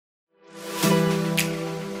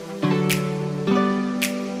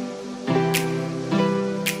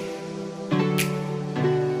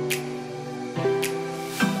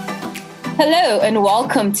Hello, and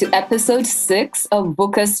welcome to episode 6 of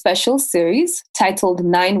Booker's special series titled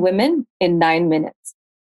 9 Women in 9 Minutes.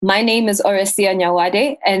 My name is Oresia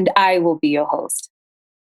Nyawade, and I will be your host.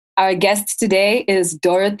 Our guest today is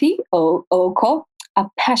Dorothy Oko, a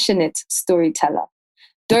passionate storyteller.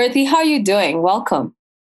 Dorothy, how are you doing? Welcome.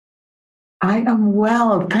 I am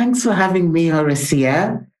well. Thanks for having me,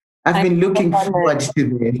 Horacia. I've been looking forward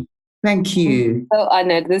to this. Thank you. I'm so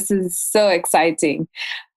honored. This is so exciting.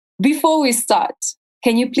 Before we start,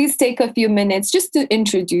 can you please take a few minutes just to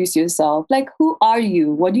introduce yourself? Like, who are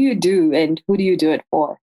you? What do you do? And who do you do it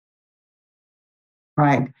for?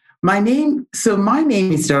 Right. My name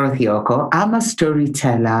is Dorothy Oko. I'm a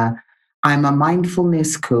storyteller. I'm a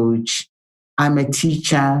mindfulness coach. I'm a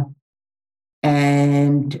teacher.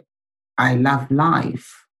 And I love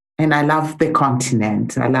life. And I love the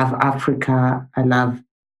continent. I love Africa. I love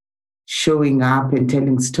showing up and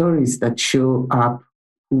telling stories that show up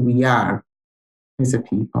who we are as a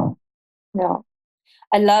people. No.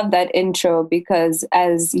 I love that intro because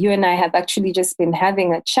as you and I have actually just been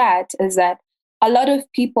having a chat, is that a lot of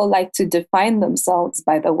people like to define themselves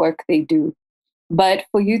by the work they do. But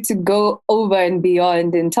for you to go over and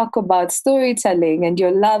beyond and talk about storytelling and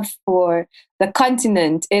your love for the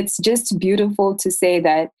continent, it's just beautiful to say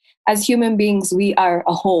that as human beings, we are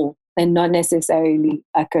a whole and not necessarily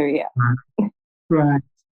a career. Right.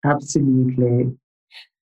 Absolutely.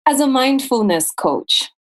 As a mindfulness coach,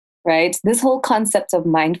 right? This whole concept of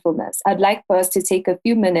mindfulness, I'd like for us to take a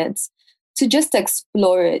few minutes to just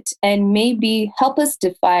explore it and maybe help us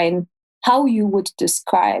define how you would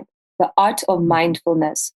describe the art of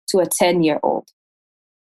mindfulness to a 10-year-old.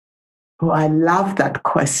 Oh, I love that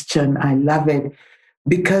question. I love it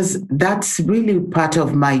because that's really part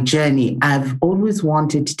of my journey. I've always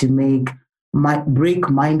wanted to break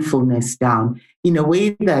mindfulness down in a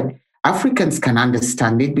way that Africans can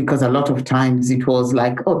understand it, because a lot of times it was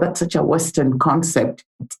like, oh, that's such a Western concept.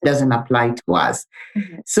 It doesn't apply to us.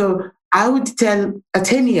 Mm-hmm. So I would tell a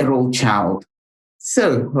 10-year-old child,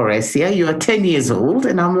 so Horacia, you're 10 years old.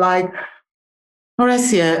 And I'm like,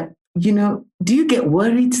 Horacia, do you get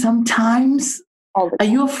worried sometimes? Are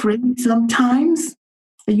you afraid sometimes?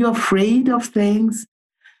 Are you afraid of things?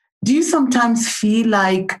 Do you sometimes feel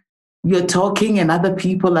like you're talking and other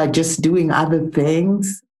people are just doing other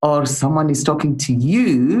things? Or someone is talking to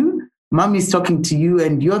you, mom is talking to you,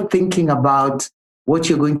 and you're thinking about what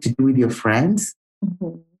you're going to do with your friends?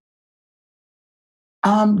 Mm-hmm.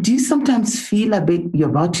 Do you sometimes feel a bit you're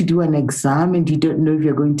about to do an exam and you don't know if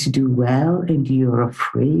you're going to do well and you're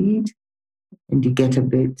afraid and you get a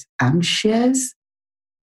bit anxious?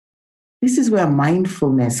 This is where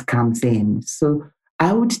mindfulness comes in. So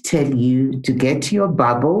I would tell you to get your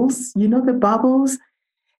bubbles, the bubbles,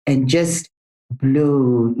 and just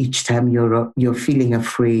blow each time you're feeling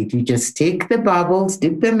afraid. You just take the bubbles,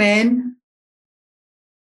 dip them in,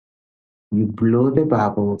 you blow the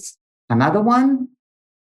bubbles. Another one.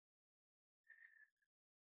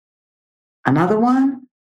 Another one.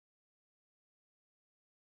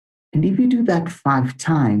 And if you do that 5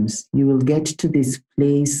 times, you will get to this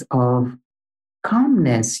place of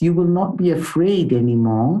calmness. You will not be afraid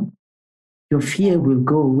anymore. Your fear will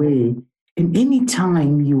go away. And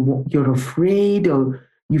anytime you're afraid or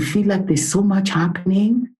you feel like there's so much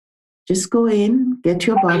happening, just go in, get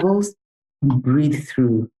your bubbles, and breathe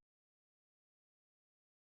through.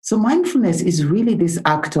 So mindfulness is really this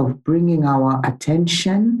act of bringing our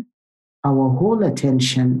attention, our whole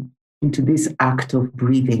attention, into this act of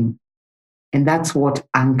breathing. And that's what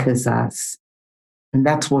anchors us. And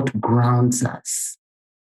that's what grounds us.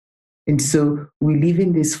 And so we live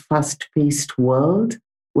in this fast-paced world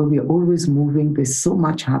where we're always moving. There's so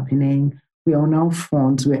much happening. We're on our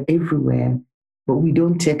phones. We're everywhere. But we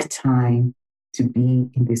don't take time to be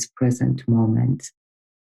in this present moment.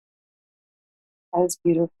 That is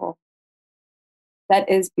beautiful. That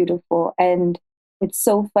is beautiful. And it's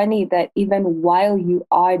so funny that even while you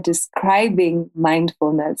are describing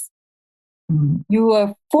mindfulness, you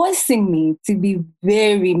are forcing me to be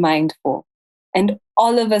very mindful. And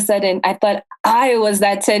all of a sudden, I thought I was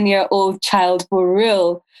that 10-year-old child for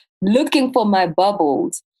real, looking for my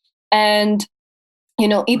bubbles. And,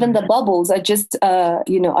 even the bubbles are just,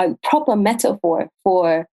 a proper metaphor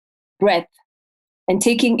for breath and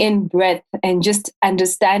taking in breath and just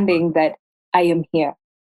understanding that I am here.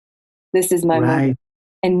 This is my moment,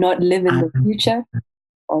 and not live in the future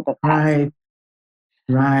or the past.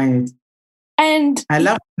 Right. And I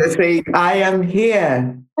love to say, I am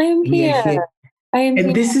here. I am here.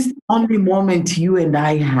 And this is the only moment you and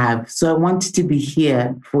I have. So I want to be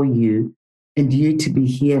here for you and you to be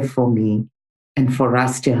here for me and for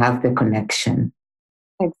us to have the connection.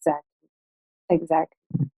 Exactly.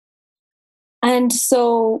 Exactly. And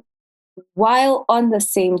so, while on the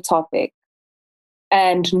same topic,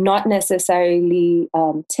 and not necessarily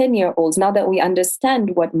 10-year-olds, now that we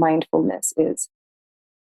understand what mindfulness is,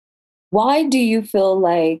 why do you feel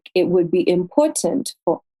like it would be important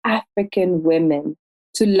for African women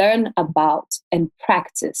to learn about and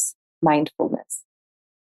practice mindfulness?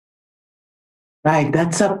 Right.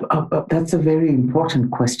 That's a very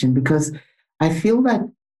important question, because I feel that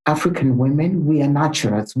African women, we are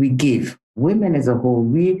nurturers. We give. Women as a whole,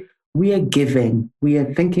 we are giving. We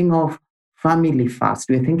are thinking of family first.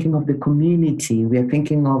 We are thinking of the community. We are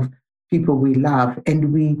thinking of people we love,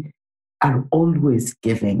 and we are always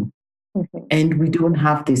giving. Mm-hmm. And we don't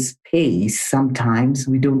have this space. Sometimes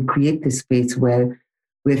we don't create the space where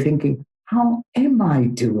we're thinking, how am I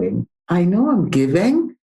doing? I know I'm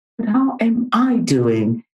giving, but how am I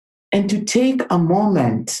doing? And to take a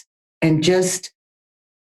moment and just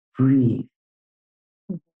breathe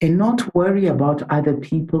and not worry about other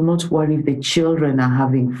people, not worry if the children are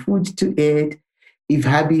having food to eat, if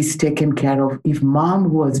hubby is taken care of, if mom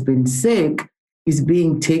who has been sick is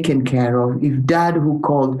being taken care of, if dad who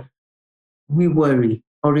called, we worry,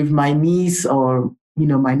 or if my niece or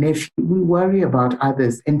my nephew, we worry about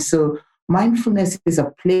others. And so mindfulness is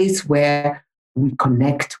a place where we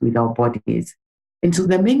connect with our bodies. And so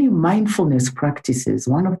there are many mindfulness practices.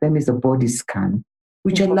 One of them is a body scan,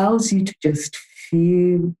 which allows you to just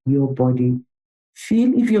feel your body.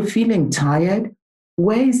 Feel if you're feeling tired,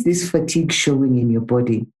 where is this fatigue showing in your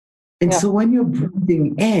body? And so when you're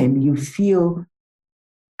breathing in, you feel,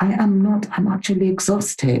 I'm actually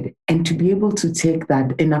exhausted. And to be able to take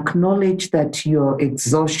that and acknowledge that your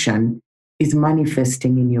exhaustion is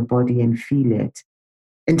manifesting in your body and feel it.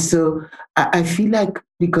 And so I feel like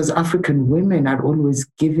because African women are always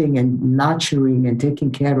giving and nurturing and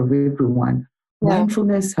taking care of everyone,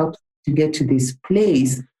 mindfulness helps to get to this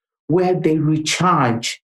place where they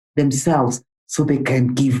recharge themselves so they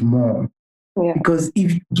can give more. Yeah. Because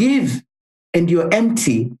if you give and you're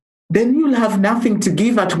empty, then you'll have nothing to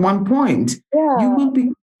give at one point. Yeah. You will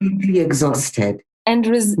be completely exhausted. And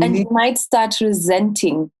you might start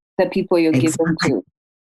resenting the people you're giving to.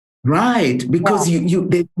 Right, because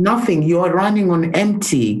there's nothing, you're running on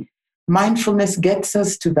empty. Mindfulness gets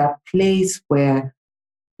us to that place where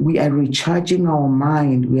we are recharging our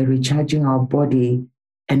mind, we are recharging our body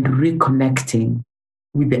and reconnecting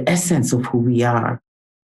with the essence of who we are.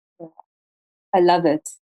 I love it.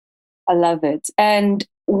 I love it. And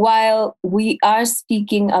while we are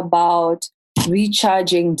speaking about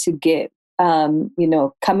recharging to give,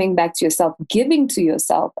 coming back to yourself, giving to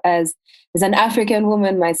yourself, as an African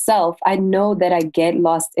woman myself, I know that I get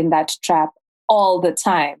lost in that trap all the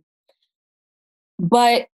time.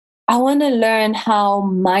 But I want to learn how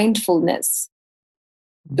mindfulness,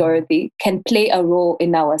 Dorothy, can play a role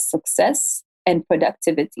in our success and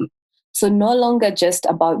productivity. So no longer just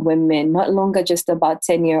about women, not longer just about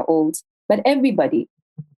 10-year-olds, but everybody.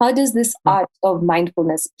 How does this art of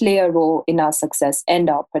mindfulness play a role in our success and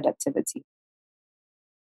our productivity?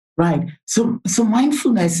 Right. So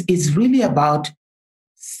mindfulness is really about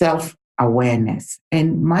self-awareness.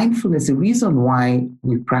 And mindfulness, the reason why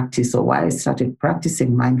we practice or why I started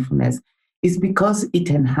practicing mindfulness is because it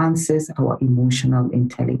enhances our emotional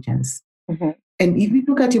intelligence. Mm-hmm. And if you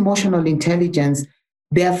look at emotional intelligence,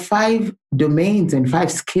 there are 5 domains and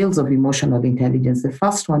 5 scales of emotional intelligence. The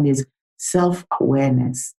first one is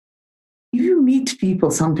self-awareness. If you meet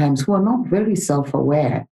people sometimes who are not very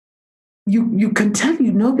self-aware, you can tell,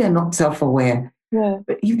 they're not self-aware. Yeah.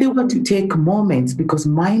 But if they were to take moments, because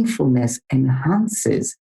mindfulness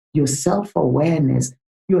enhances your self-awareness,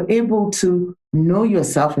 you're able to know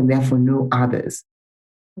yourself and therefore know others.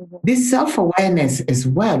 Mm-hmm. This self-awareness as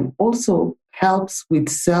well also helps with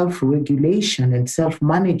self-regulation and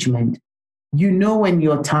self-management. When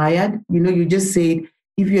you're tired, you just said,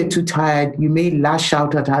 if you're too tired, you may lash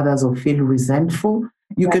out at others or feel resentful.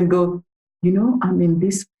 You can go, I'm in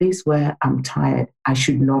this place where I'm tired. I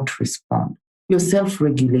should not respond. You're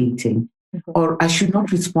self-regulating. Mm-hmm. Or I should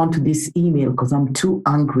not respond to this email because I'm too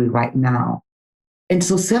angry right now. And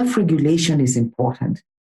so self-regulation is important.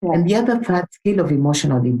 Yeah. And the other 3rd scale of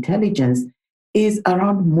emotional intelligence is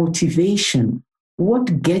around motivation.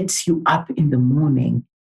 What gets you up in the morning?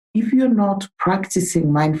 If you're not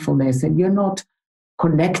practicing mindfulness and you're not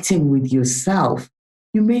connecting with yourself,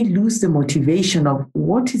 you may lose the motivation of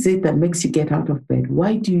what is it that makes you get out of bed?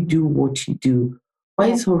 Why do you do what you do? Why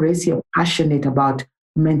is Horacia passionate about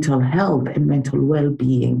mental health and mental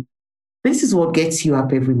well-being? This is what gets you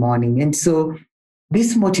up every morning. And so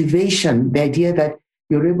this motivation, the idea that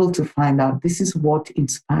you're able to find out this is what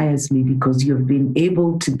inspires me because you've been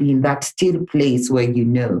able to be in that still place where you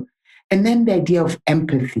know. And then the idea of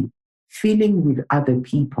empathy, feeling with other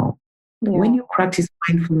people. Yeah. When you practice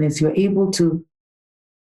mindfulness, you're able to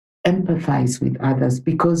empathize with others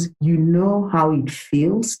because you know how it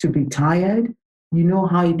feels to be tired. You know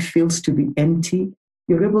how it feels to be empty.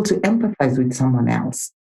 You're able to empathize with someone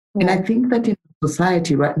else. Yeah. And I think that in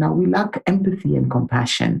society right now, we lack empathy and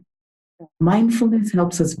compassion. Mindfulness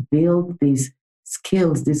helps us build these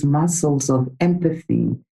skills, these muscles of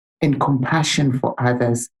empathy and compassion for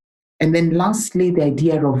others. And then lastly, the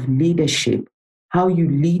idea of leadership, how you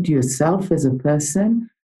lead yourself as a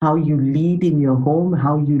person, how you lead in your home,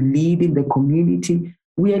 how you lead in the community.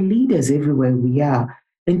 We are leaders everywhere we are.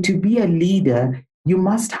 And to be a leader, you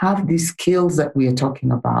must have these skills that we are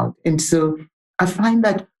talking about. And so I find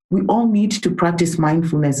that we all need to practice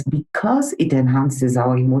mindfulness because it enhances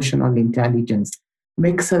our emotional intelligence,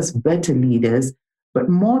 makes us better leaders, but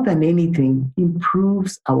more than anything,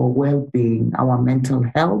 improves our well-being, our mental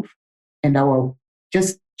health, and our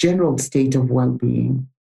just general state of well-being.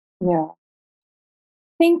 Yeah.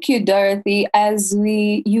 Thank you, Dorothy.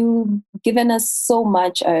 You've given us so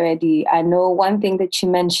much already. I know one thing that you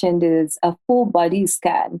mentioned is a full body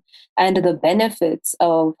scan and the benefits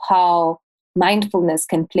of how mindfulness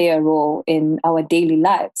can play a role in our daily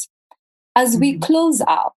lives. As we close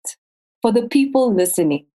out, for the people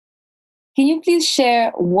listening, can you please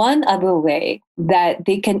share one other way that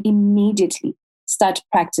they can immediately start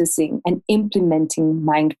practicing and implementing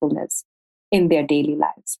mindfulness in their daily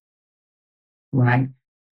lives? Right.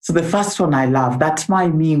 So the first one I love, that's my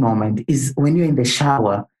me moment, is when you're in the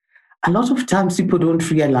shower. A lot of times people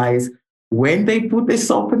don't realize when they put the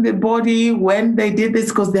soap in their body, when they did this,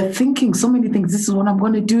 because they're thinking so many things. This is what I'm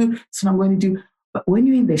going to do. This is what I'm going to do. But when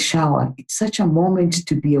you're in the shower, it's such a moment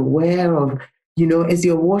to be aware of, as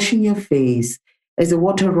you're washing your face, as the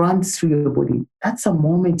water runs through your body, that's a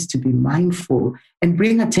moment to be mindful and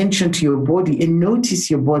bring attention to your body and notice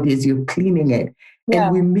your body as you're cleaning it. Yeah.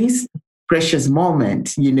 And we miss precious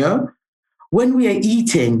moment, When we are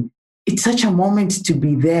eating, it's such a moment to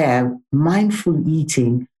be there, mindful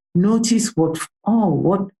eating. Notice what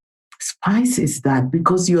spice is that?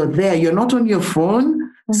 Because you're there. You're not on your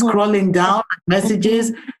phone, scrolling down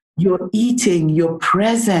messages. You're eating, you're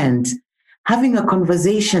present, having a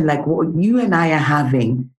conversation like what you and I are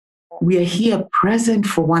having. We are here present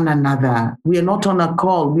for one another. We are not on a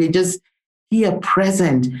call. We're just here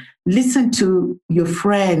present. Listen to your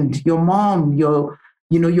friend, your mom, your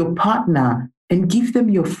partner, and give them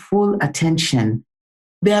your full attention.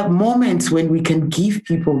 There are moments when we can give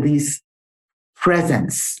people this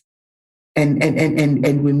presence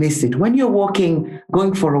and we miss it. When you're walking,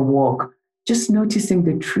 going for a walk, just noticing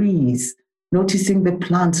the trees, noticing the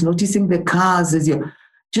plants, noticing the cars as you're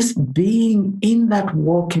just being in that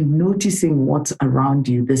walk and noticing what's around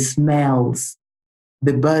you, the smells,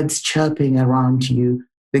 the birds chirping around you,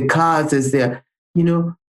 the cars as they're,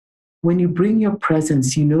 when you bring your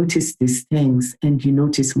presence, you notice these things and you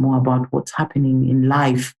notice more about what's happening in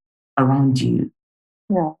life around you.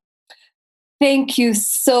 Yeah. Thank you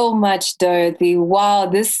so much, Dorothy. Wow,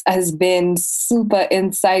 this has been super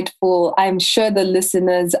insightful. I'm sure the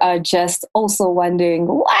listeners are just also wondering,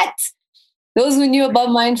 what? Those who knew about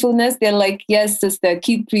mindfulness, they're like, yes, sister,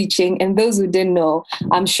 keep preaching. And those who didn't know,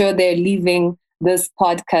 I'm sure they're leaving this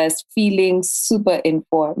podcast feeling super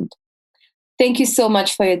informed. Thank you so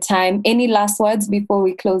much for your time. Any last words before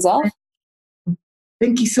we close off?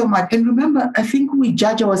 Thank you so much. And remember, I think we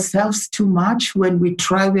judge ourselves too much when we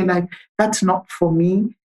try. We're like, that's not for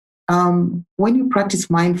me. When you practice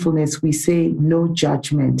mindfulness, we say no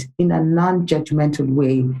judgment in a non-judgmental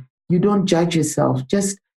way. You don't judge yourself.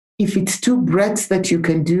 Just if it's 2 breaths that you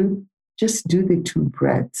can do, just do the 2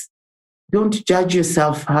 breaths. Don't judge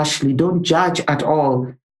yourself harshly. Don't judge at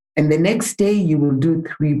all. And the next day you will do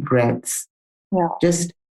 3 breaths. Yeah.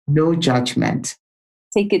 Just no judgment.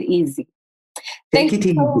 Take it easy. Thank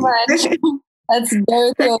you so much. That's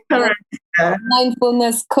Dorothy,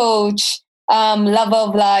 mindfulness coach, lover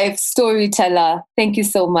of life, storyteller. Thank you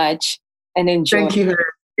so much and enjoy. Thank you.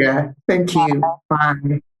 Yeah. Thank you.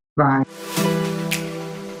 Bye. Bye.